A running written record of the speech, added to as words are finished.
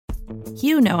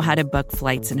You know how to book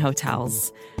flights and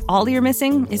hotels. All you're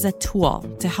missing is a tool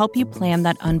to help you plan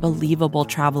that unbelievable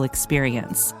travel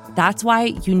experience. That's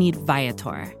why you need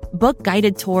Viator. Book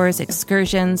guided tours,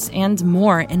 excursions, and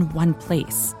more in one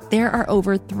place. There are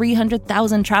over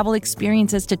 300,000 travel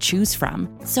experiences to choose from,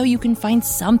 so you can find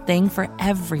something for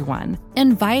everyone.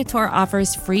 And Viator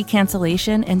offers free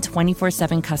cancellation and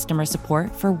 24/7 customer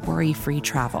support for worry-free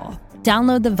travel.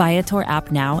 Download the Viator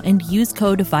app now and use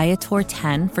code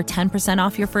Viator10 for 10%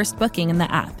 off your first booking in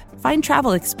the app. Find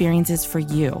travel experiences for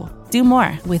you. Do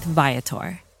more with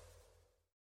Viator.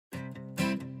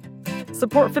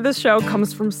 Support for this show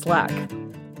comes from Slack.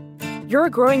 You're a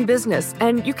growing business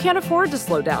and you can't afford to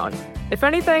slow down. If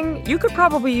anything, you could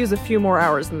probably use a few more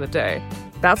hours in the day.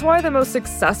 That's why the most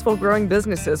successful growing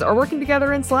businesses are working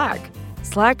together in Slack.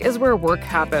 Slack is where work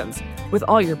happens, with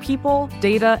all your people,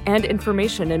 data, and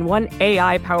information in one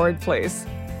AI-powered place.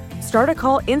 Start a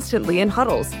call instantly in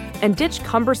huddles and ditch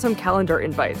cumbersome calendar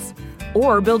invites.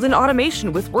 Or build an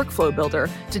automation with Workflow Builder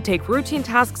to take routine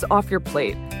tasks off your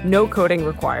plate. No coding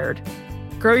required.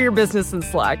 Grow your business in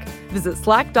Slack. Visit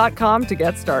slack.com to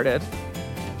get started.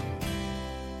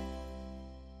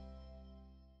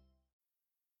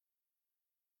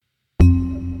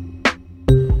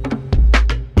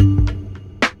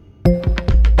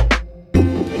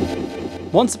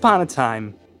 Once upon a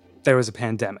time, there was a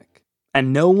pandemic,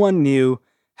 and no one knew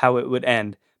how it would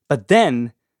end. But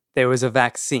then there was a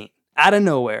vaccine, out of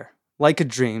nowhere, like a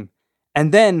dream.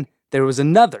 And then there was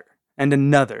another and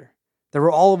another. There were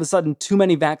all of a sudden too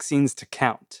many vaccines to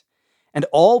count. And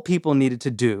all people needed to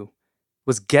do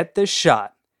was get this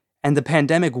shot, and the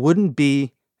pandemic wouldn't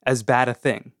be as bad a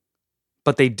thing.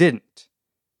 But they didn't.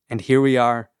 And here we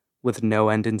are with no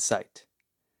end in sight.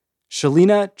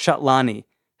 Shalina Chatlani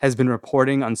has been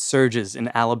reporting on surges in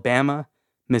Alabama,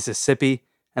 Mississippi,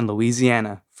 and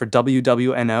Louisiana for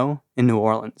WWNO in New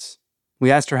Orleans. We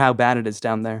asked her how bad it is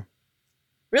down there.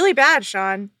 Really bad,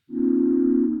 Sean.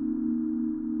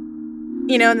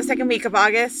 You know, in the second week of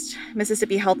August,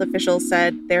 Mississippi health officials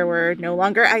said there were no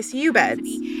longer ICU beds.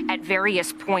 At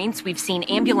various points, we've seen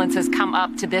ambulances come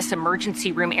up to this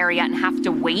emergency room area and have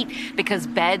to wait because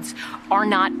beds are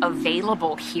not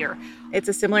available here. It's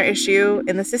a similar issue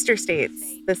in the sister states.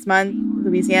 This month,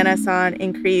 Louisiana saw an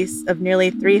increase of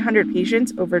nearly 300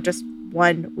 patients over just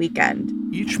one weekend.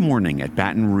 Each morning at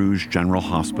Baton Rouge General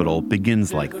Hospital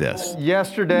begins like this.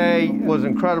 Yesterday was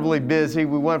incredibly busy.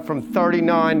 We went from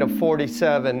 39 to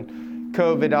 47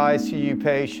 COVID ICU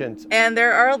patients. And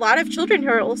there are a lot of children who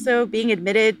are also being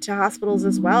admitted to hospitals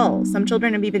as well. Some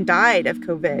children have even died of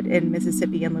COVID in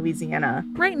Mississippi and Louisiana.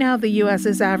 Right now, the U.S.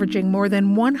 is averaging more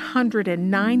than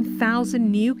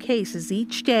 109,000 new cases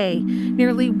each day.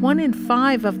 Nearly 1 in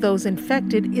 5 of those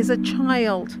infected is a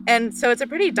child. And so it's a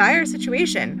pretty dire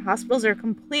situation. Hospitals are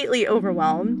completely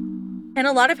overwhelmed, and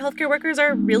a lot of healthcare workers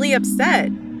are really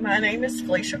upset. My name is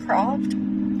Felicia Croft.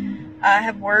 I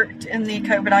have worked in the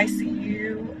COVID ICU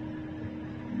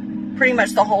pretty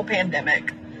much the whole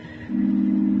pandemic.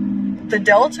 The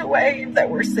Delta wave that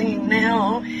we're seeing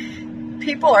now,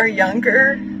 people are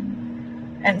younger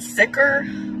and sicker,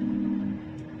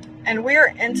 and we are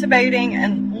intubating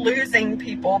and losing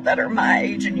people that are my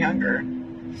age and younger.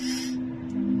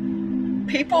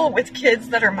 People with kids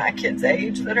that are my kids'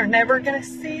 age that are never going to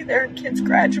see their kids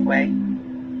graduate.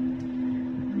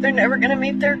 They're never going to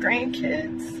meet their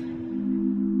grandkids.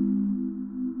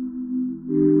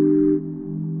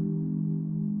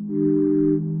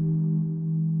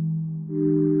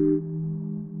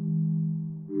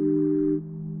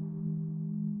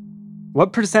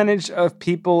 What percentage of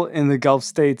people in the Gulf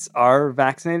states are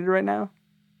vaccinated right now?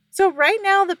 So right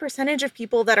now, the percentage of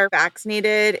people that are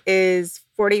vaccinated is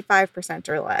 45%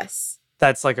 or less.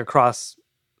 That's like across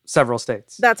several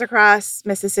states. That's across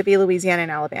Mississippi, Louisiana,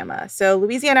 and Alabama. So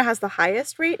Louisiana has the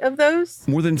highest rate of those.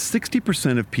 More than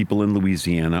 60% of people in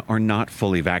Louisiana are not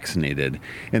fully vaccinated,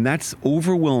 and that's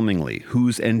overwhelmingly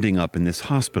who's ending up in this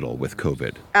hospital with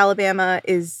COVID. Alabama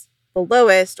is the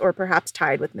lowest, or perhaps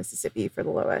tied with Mississippi for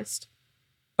the lowest.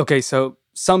 Okay, so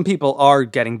some people are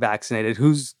getting vaccinated.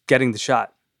 Who's getting the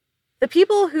shot? The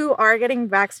people who are getting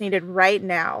vaccinated right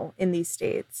now in these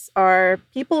states are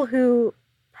people who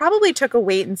probably took a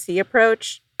wait-and-see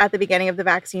approach at the beginning of the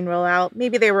vaccine rollout.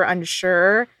 Maybe they were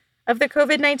unsure of the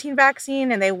COVID-19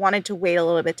 vaccine and they wanted to wait a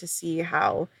little bit to see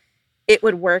how it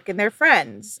would work in their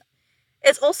friends.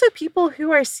 It's also people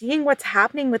who are seeing what's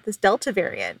happening with this Delta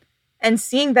variant and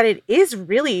seeing that it is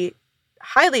really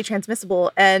highly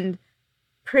transmissible and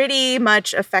pretty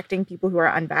much affecting people who are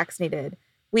unvaccinated.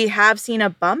 We have seen a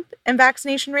bump in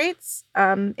vaccination rates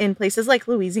in places like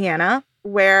Louisiana,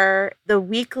 where the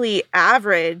weekly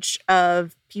average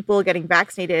of people getting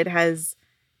vaccinated has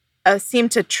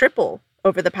seemed to triple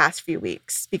over the past few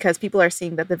weeks because people are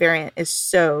seeing that the variant is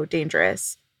so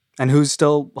dangerous. And who's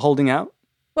still holding out?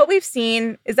 What we've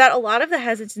seen is that a lot of the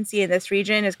hesitancy in this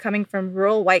region is coming from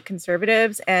rural white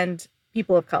conservatives and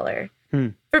people of color.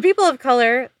 For people of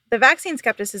color, the vaccine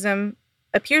skepticism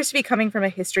appears to be coming from a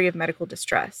history of medical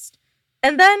distrust.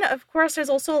 And then, of course, there's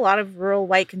also a lot of rural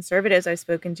white conservatives I've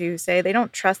spoken to who say they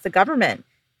don't trust the government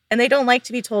and they don't like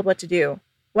to be told what to do.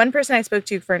 One person I spoke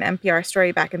to for an NPR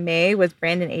story back in May was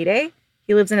Brandon Ade.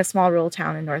 He lives in a small rural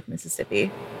town in North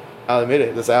Mississippi. I'll admit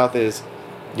it, the South is,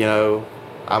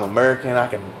 I'm American, I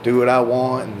can do what I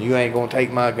want, and you ain't going to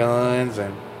take my guns,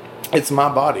 and it's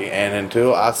my body. And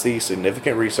until I see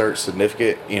significant research,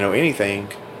 significant, anything,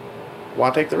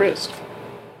 why take the risk?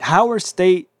 How are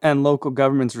state and local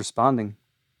governments responding?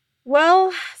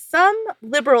 Well, some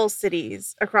liberal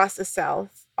cities across the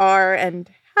South are and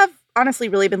have honestly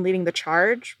really been leading the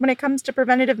charge when it comes to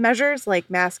preventative measures like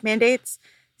mask mandates.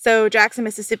 So Jackson,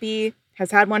 Mississippi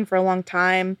has had one for a long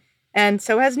time, and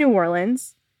so has New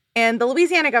Orleans. And the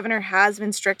Louisiana governor has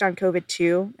been strict on COVID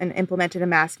too and implemented a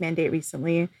mask mandate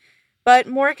recently. But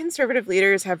more conservative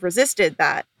leaders have resisted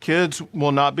that. Kids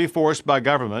will not be forced by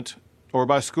government or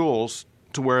by schools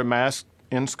to wear a mask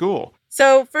in school.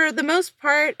 So for the most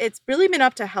part, it's really been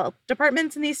up to health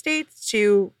departments in these states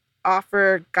to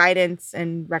offer guidance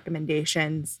and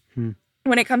recommendations.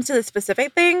 When it comes to the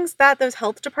specific things that those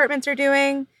health departments are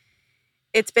doing,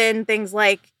 it's been things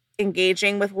like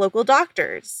engaging with local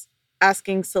doctors,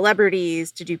 asking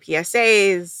celebrities to do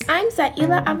PSAs. I'm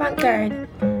Zaila Avantgarde,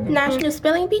 National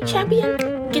Spelling Bee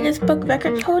champion, Guinness Book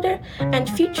record holder, and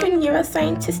future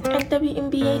neuroscientist and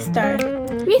WNBA star.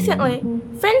 Recently,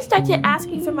 friends started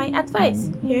asking for my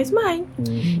advice. Here's mine.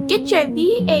 Get your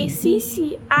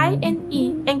VACCINE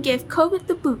and give COVID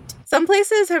the boot. Some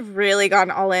places have really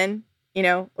gone all in.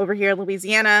 Over here in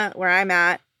Louisiana, where I'm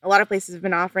at, a lot of places have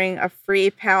been offering a free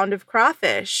pound of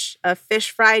crawfish, a fish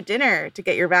fry dinner to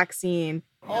get your vaccine.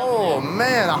 Oh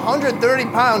man, 130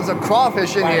 pounds of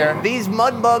crawfish in here. These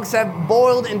mud bugs have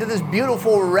boiled into this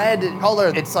beautiful red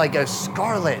color. It's like a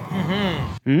scarlet.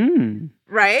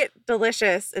 Right?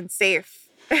 Delicious and safe.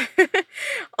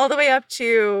 All the way up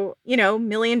to, $1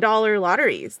 million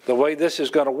lotteries. The way this is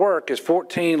going to work is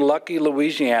 14 lucky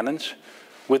Louisianans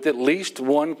with at least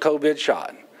one COVID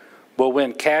shot will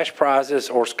win cash prizes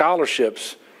or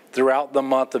scholarships throughout the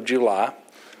month of July,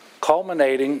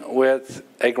 culminating with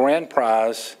a grand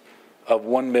prize of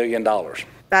 $1 million.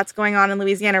 That's going on in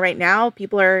Louisiana right now.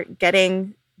 People are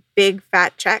getting big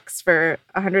fat checks for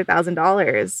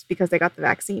 $100,000 because they got the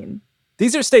vaccine.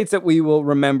 These are states that we will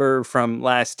remember from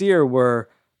last year were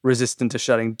resistant to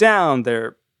shutting down.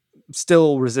 They're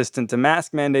still resistant to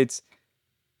mask mandates.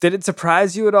 Did it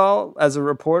surprise you at all as a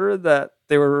reporter that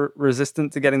they were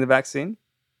resistant to getting the vaccine?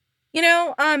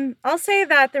 I'll say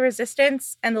that the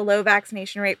resistance and the low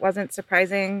vaccination rate wasn't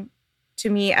surprising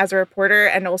to me as a reporter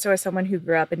and also as someone who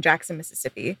grew up in Jackson,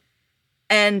 Mississippi.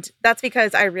 And that's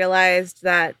because I realized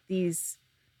that these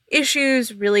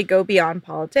issues really go beyond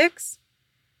politics.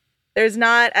 There's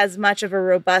not as much of a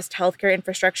robust healthcare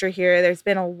infrastructure here. There's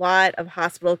been a lot of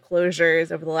hospital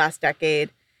closures over the last decade.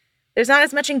 There's not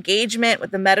as much engagement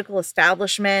with the medical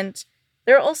establishment.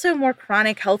 There are also more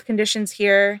chronic health conditions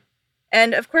here.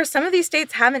 And of course, some of these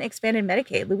states haven't expanded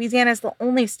Medicaid. Louisiana is the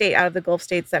only state out of the Gulf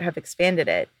states that have expanded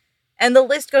it. And the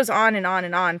list goes on and on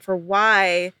and on for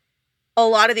why a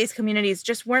lot of these communities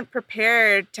just weren't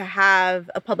prepared to have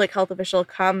a public health official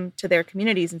come to their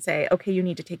communities and say, okay, you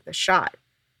need to take the shot,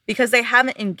 because they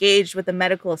haven't engaged with the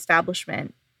medical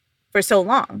establishment for so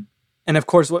long. And of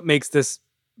course, what makes this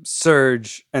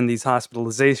surge and these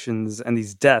hospitalizations and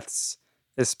these deaths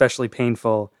especially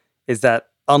painful is that,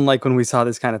 unlike when we saw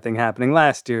this kind of thing happening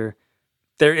last year,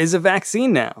 there is a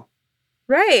vaccine now.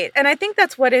 Right. And I think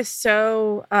that's what is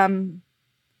so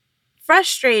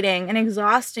frustrating and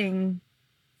exhausting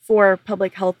for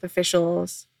public health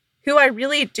officials, who I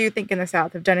really do think in the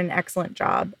South have done an excellent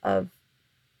job of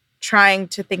trying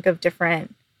to think of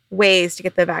different ways to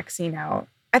get the vaccine out.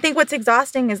 I think what's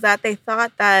exhausting is that they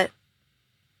thought that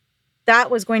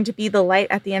that was going to be the light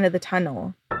at the end of the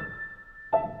tunnel.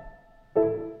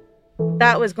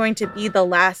 That was going to be the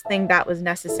last thing that was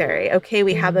necessary. Okay,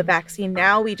 we have a vaccine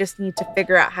now. We just need to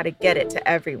figure out how to get it to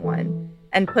everyone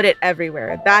and put it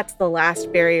everywhere. That's the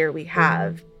last barrier we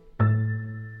have.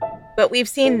 But we've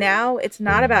seen now it's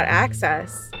not about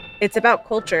access. It's about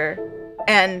culture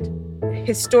and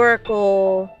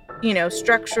historical,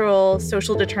 structural,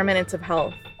 social determinants of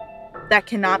health that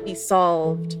cannot be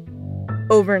solved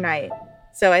overnight.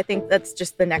 So I think that's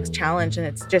just the next challenge, and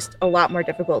it's just a lot more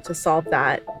difficult to solve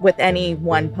that with any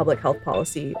one public health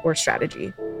policy or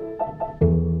strategy.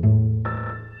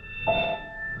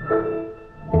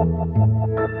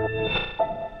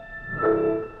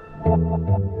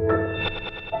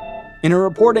 In her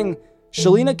reporting,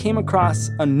 Shalina came across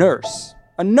a nurse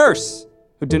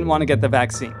who didn't want to get the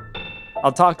vaccine.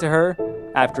 I'll talk to her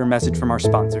after a message from our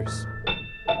sponsors.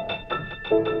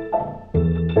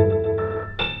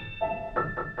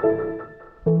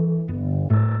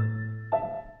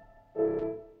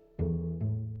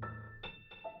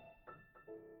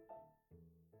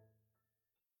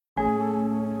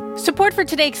 Support for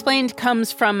Today Explained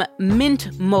comes from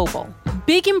Mint Mobile.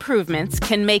 Big improvements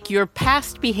can make your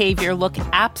past behavior look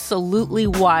absolutely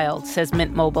wild, says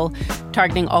Mint Mobile,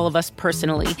 targeting all of us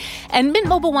personally. And Mint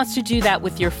Mobile wants to do that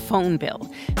with your phone bill.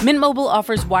 Mint Mobile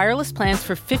offers wireless plans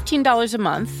for $15 a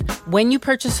month when you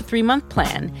purchase a 3-month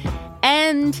plan.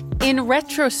 And in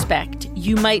retrospect,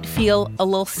 you might feel a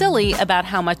little silly about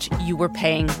how much you were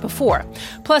paying before.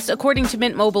 Plus, according to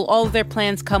Mint Mobile, all of their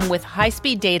plans come with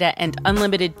high-speed data and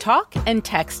unlimited talk and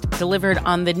text delivered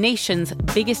on the nation's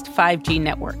biggest 5G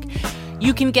network.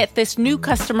 You can get this new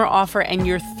customer offer and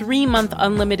your 3-month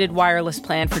unlimited wireless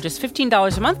plan for just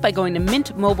 $15 a month by going to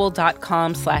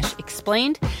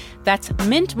mintmobile.com/explained. That's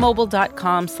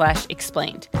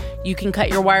mintmobile.com/explained. You can cut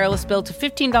your wireless bill to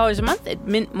 $15 a month at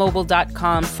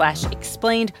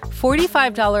mintmobile.com/explained.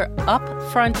 $45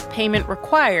 upfront payment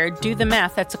required. Do the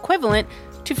math. That's equivalent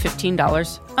to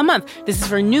 $15 a month. This is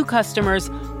for new customers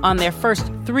on their first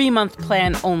 3-month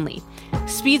plan only.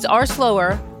 Speeds are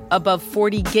slower, above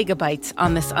 40 gigabytes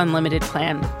on this unlimited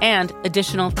plan, and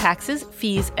additional taxes,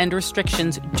 fees, and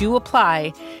restrictions do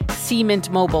apply. See Mint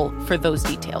Mobile for those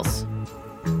details.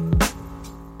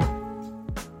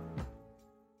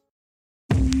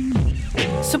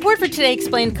 Support for Today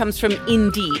Explained comes from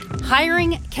Indeed.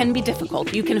 Hiring can be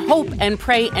difficult. You can hope and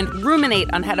pray and ruminate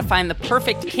on how to find the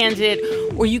perfect candidate,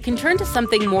 or you can turn to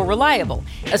something more reliable,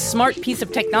 a smart piece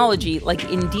of technology like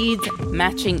Indeed's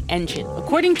matching engine.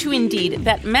 According to Indeed,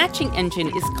 that matching engine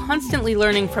is constantly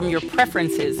learning from your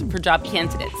preferences for job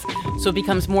candidates, so it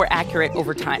becomes more accurate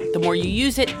over time. The more you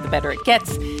use it, the better it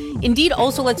gets. Indeed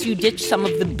also lets you ditch some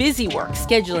of the busy work,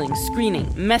 scheduling, screening,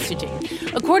 messaging.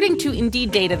 According to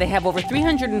Indeed data, they have over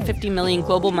 350 million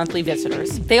global monthly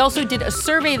visitors. They also did a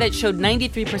survey that showed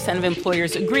 93% of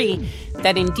employers agree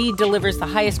that Indeed delivers the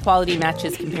highest quality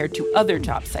matches compared to other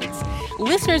job sites.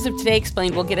 Listeners of Today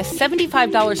Explained will get a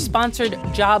 $75 sponsored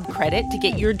job credit to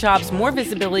get your jobs more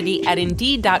visibility at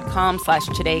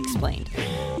Indeed.com/todayexplained.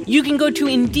 You can go to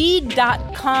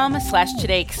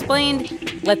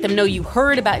Indeed.com/todayexplained. Let them know you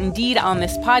heard about Indeed on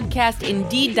this podcast.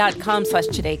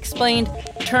 Indeed.com/todayexplained.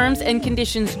 Terms and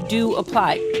conditions do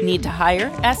apply. Need to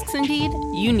hire? Asks Indeed.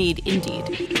 You need Indeed.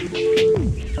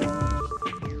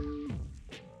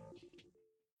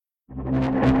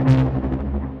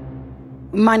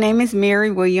 My name is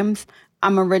Mary Williams.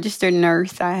 I'm a registered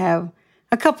nurse. I have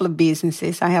a couple of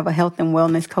businesses. I have a health and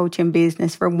wellness coaching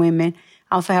business for women.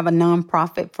 I also have a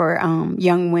nonprofit for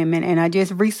young women. And I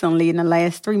just recently, in the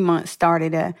last 3 months,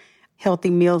 started a Healthy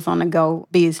Meals on the Go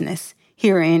business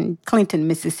here in Clinton,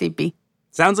 Mississippi.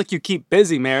 Sounds like you keep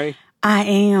busy, Mary. I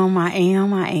am.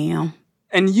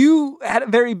 And you had a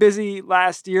very busy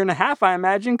last year and a half, I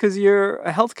imagine, because you're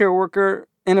a healthcare worker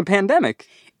in a pandemic.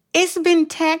 It's been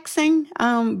taxing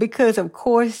because, of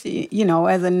course, you know,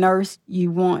 as a nurse, you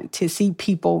want to see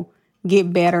people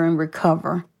get better and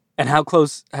recover. And how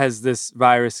close has this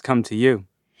virus come to you?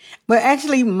 Well,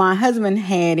 actually, my husband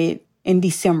had it in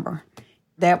December.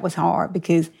 That was hard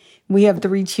because we have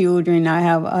 3 children. I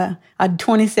have a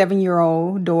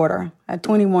 27-year-old daughter, a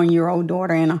 21-year-old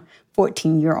daughter, and a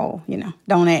 14-year-old. You know,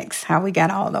 don't ask how we got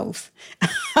all those.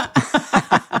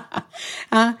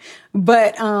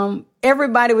 But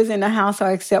everybody was in the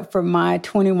household except for my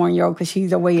 21-year-old because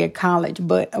she's away at college.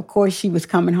 But, of course, she was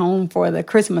coming home for the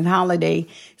Christmas holiday.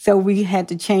 So we had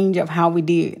to change up how we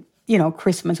did, you know,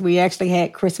 Christmas. We actually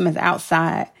had Christmas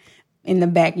outside in the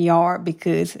backyard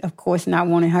because, of course, not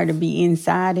wanting her to be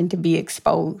inside and to be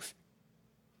exposed.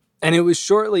 And it was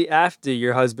shortly after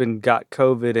your husband got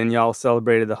COVID and y'all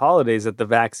celebrated the holidays that the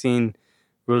vaccine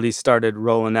really started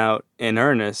rolling out in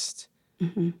earnest.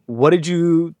 Mm-hmm. What did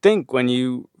you think when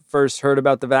you first heard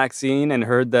about the vaccine and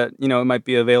heard that, you know, it might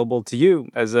be available to you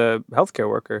as a healthcare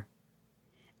worker?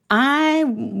 I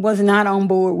was not on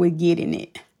board with getting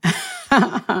it.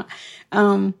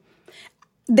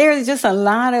 There's just a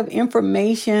lot of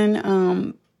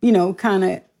information, you know, kind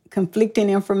of conflicting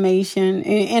information.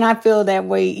 And I feel that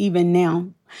way even now.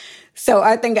 So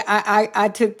I think I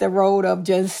took the road of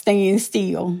just staying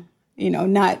still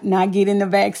not getting the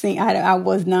vaccine. I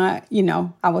was not,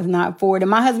 I was not for it. And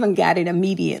my husband got it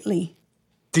immediately.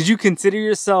 Did you consider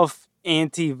yourself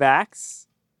anti-vax?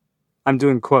 I'm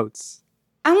doing quotes.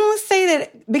 I won't say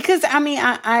that because,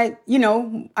 I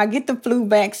get the flu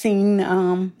vaccine.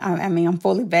 I'm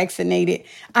fully vaccinated.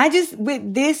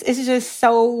 With this, it's just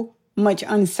so much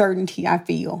uncertainty, I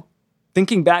feel.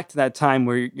 Thinking back to that time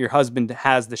where your husband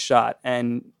has the shot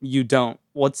and you don't,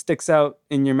 what sticks out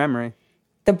in your memory?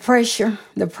 The pressure,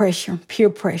 peer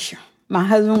pressure. My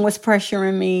husband was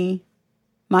pressuring me.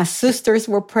 My sisters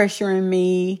were pressuring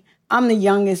me. I'm the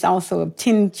youngest also of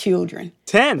 10 children.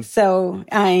 10? So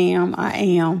I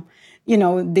am.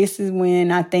 This is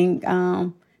when I think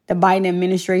the Biden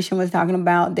administration was talking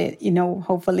about that,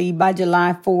 hopefully by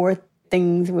July 4th,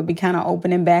 things would be kind of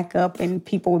opening back up and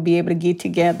people would be able to get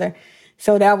together.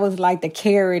 So that was like the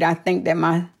carrot, I think, that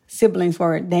my siblings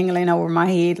were dangling over my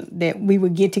head, that we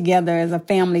would get together as a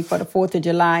family for the 4th of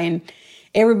July. And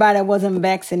everybody that wasn't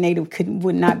vaccinated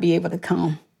would not be able to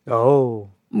come. Oh.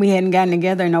 We hadn't gotten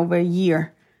together in over a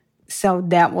year. So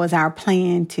that was our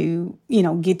plan to,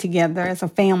 get together as a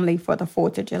family for the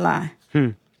 4th of July.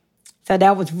 So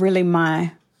that was really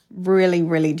my really,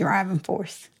 really driving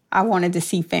force. I wanted to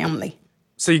see family.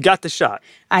 So you got the shot?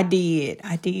 I did.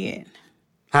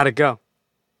 How'd it go?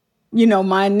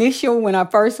 My initial, when I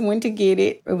first went to get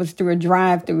it, it was through a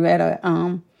drive-through at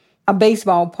a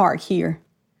baseball park here.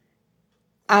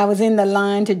 I was in the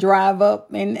line to drive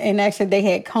up, and actually they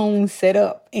had cones set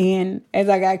up. And as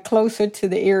I got closer to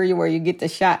the area where you get the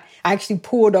shot, I actually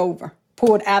pulled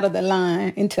out of the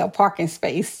line into a parking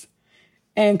space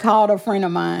and called a friend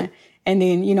of mine. And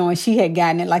then, and she had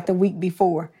gotten it like the week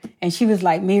before. And she was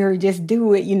like, Mary, just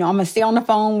do it. I'm going to stay on the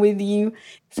phone with you.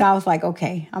 So I was like,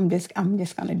 okay, I'm just going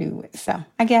to do it. So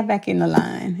I got back in the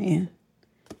line and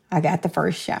I got the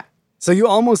first shot. So you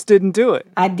almost didn't do it?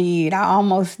 I did. I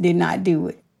almost did not do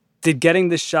it. Did getting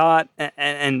the shot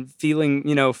and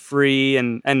feeling, free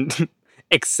and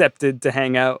accepted to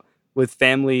hang out with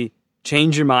family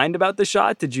change your mind about the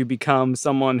shot? Did you become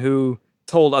someone who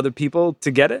told other people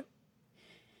to get it?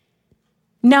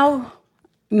 No,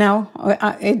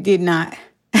 it did not.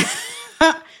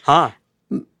 Huh?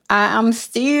 I'm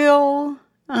still,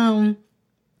 I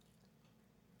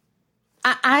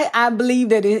believe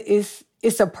that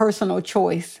it's a personal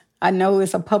choice. I know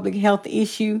it's a public health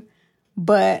issue,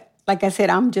 but like I said,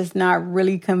 I'm just not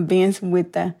really convinced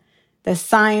with the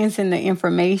science and the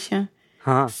information.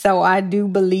 Huh. So I do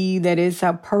believe that it's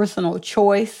a personal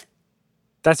choice.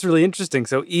 That's really interesting.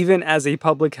 So even as a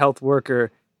public health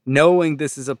worker, knowing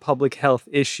this is a public health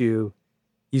issue,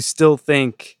 you still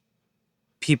think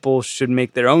people should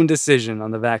make their own decision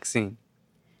on the vaccine?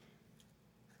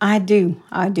 I do.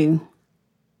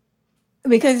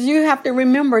 Because you have to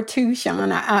remember too,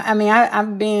 Sean,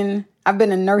 I've been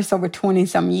a nurse over 20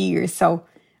 some years. So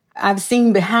I've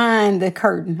seen behind the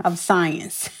curtain of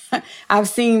science. I've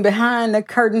seen behind the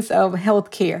curtains of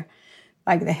healthcare,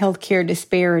 like the healthcare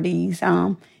disparities,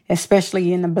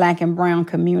 especially in the Black and brown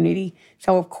community.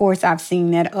 So, of course, I've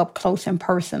seen that up close and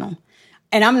personal.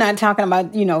 And I'm not talking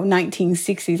about,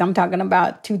 1960s. I'm talking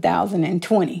about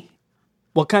 2020.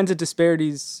 What kinds of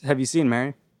disparities have you seen,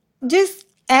 Mary? Just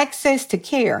access to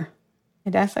care.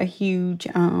 That's a huge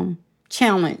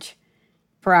challenge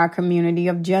for our community,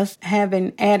 of just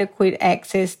having adequate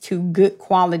access to good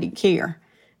quality care.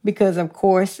 Because, of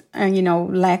course,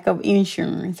 lack of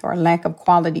insurance or lack of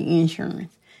quality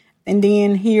insurance. And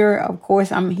then here, of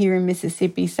course, I'm here in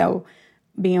Mississippi, so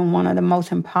being one of the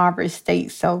most impoverished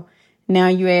states. So now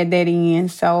you add that in.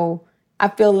 So I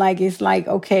feel like it's like,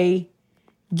 okay,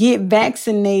 get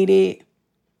vaccinated,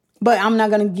 but I'm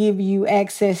not going to give you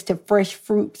access to fresh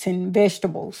fruits and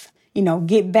vegetables.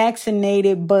 Get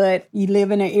vaccinated, but you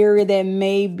live in an area that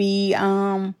may be,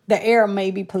 the air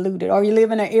may be polluted, or you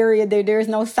live in an area that there's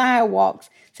no sidewalks,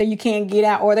 so you can't get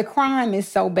out, or the crime is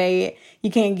so bad, you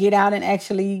can't get out and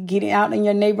actually get out in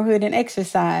your neighborhood and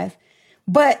exercise.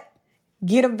 But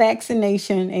get a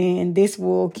vaccination, and this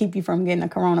will keep you from getting the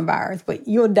coronavirus, but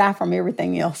you'll die from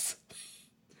everything else.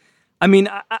 I mean,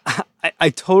 I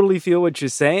totally feel what you're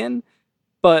saying,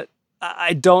 but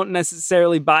I don't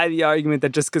necessarily buy the argument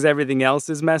that just because everything else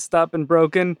is messed up and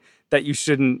broken, that you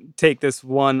shouldn't take this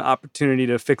one opportunity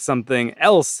to fix something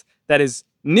else that is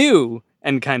new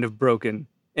and kind of broken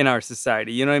in our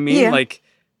society. You know what I mean? Yeah. Like,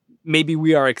 maybe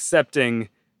we are accepting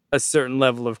a certain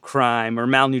level of crime or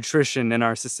malnutrition in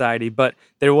our society, but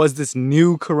there was this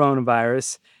new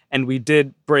coronavirus, and we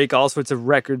did break all sorts of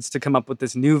records to come up with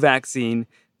this new vaccine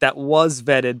that was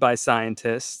vetted by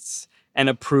scientists and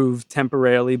approved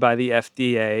temporarily by the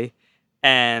FDA.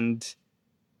 And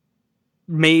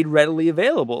made readily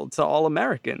available to all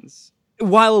Americans,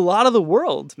 while a lot of the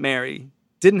world, Mary,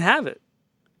 didn't have it.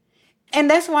 And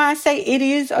that's why I say it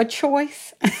is a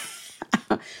choice.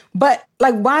 But,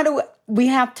 like, why do we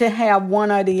have to have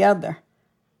one or the other?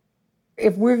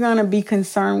 If we're going to be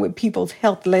concerned with people's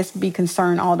health, let's be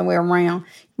concerned all the way around.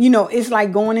 You know, it's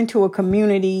like going into a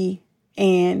community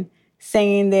and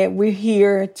saying that we're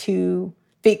here to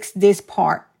fix this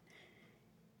part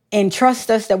and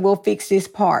trust us that we'll fix this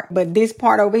part. But this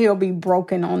part over here will be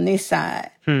broken on this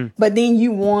side. But then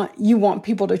you want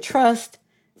people to trust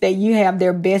that you have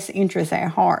their best interests at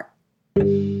heart.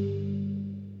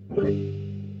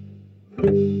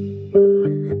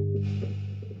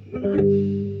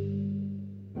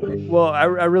 Well, I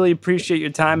really appreciate your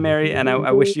time, Mary, and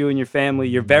I wish you and your family,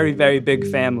 your very, very big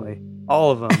family,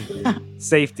 all of them,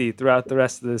 safety throughout the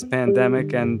rest of this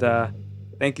pandemic. And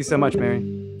thank you so much,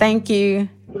 Mary. Thank you.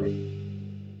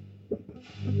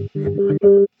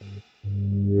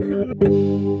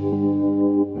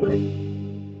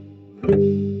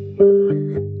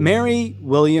 Mary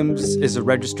Williams is a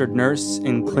registered nurse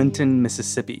in Clinton,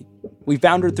 Mississippi. We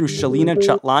found her through Shalina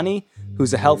Chatlani,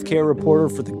 who's a healthcare reporter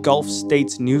for the Gulf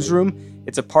States Newsroom.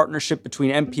 It's a partnership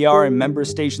between NPR and member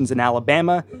stations in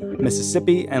Alabama,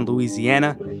 Mississippi, and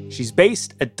Louisiana. She's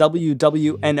based at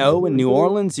WWNO in New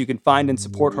Orleans. You can find and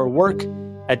support her work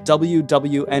at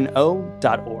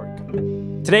WWNO.org.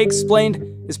 Today Explained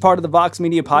is part of the Vox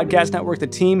Media Podcast Network. The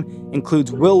team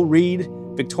includes Will Reed,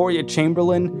 Victoria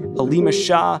Chamberlain, Halima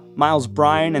Shah, Miles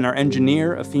Bryan, and our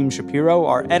engineer, Afim Shapiro.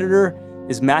 Our editor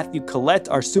is Matthew Collette.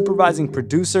 Our supervising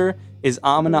producer is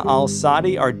Amina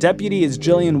Al-Sadi. Our deputy is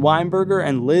Jillian Weinberger,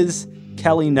 and Liz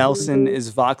Kelly Nelson is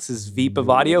Vox's VP of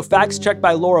Audio. Facts checked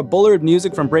by Laura Bullard.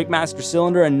 Music from Breakmaster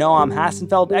Cylinder and Noam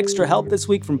Hassenfeld. Extra help this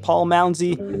week from Paul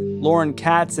Mounsey, Lauren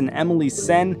Katz, and Emily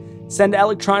Sen. Send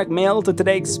electronic mail to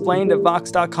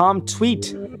todayexplained@vox.com.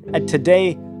 Tweet at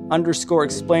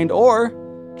today_explained, or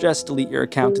just delete your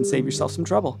account and save yourself some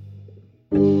trouble.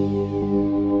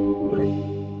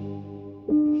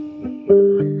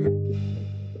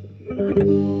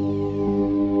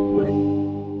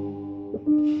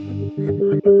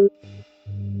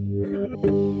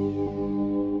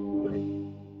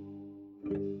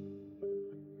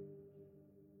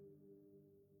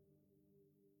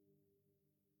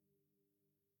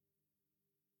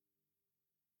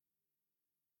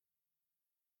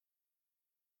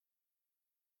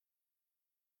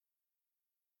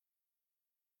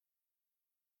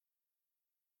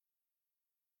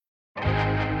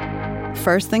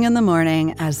 First thing in the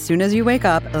morning, as soon as you wake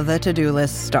up, the to-do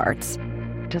list starts.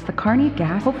 Does the car need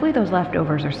gas? Hopefully those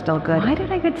leftovers are still good. Why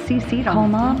did I get CC'd on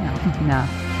Mom? No.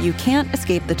 You can't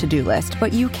escape the to-do list,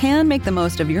 but you can make the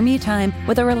most of your me time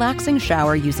with a relaxing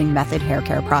shower using Method Hair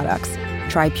Care products.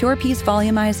 Try Pure Peace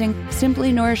Volumizing,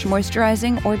 Simply Nourish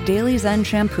Moisturizing, or Daily Zen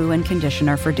Shampoo and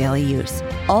Conditioner for daily use.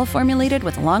 All formulated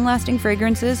with long-lasting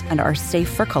fragrances and are safe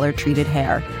for color-treated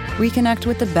hair. Reconnect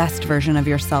with the best version of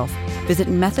yourself. Visit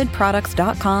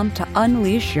methodproducts.com to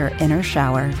unleash your inner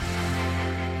shower.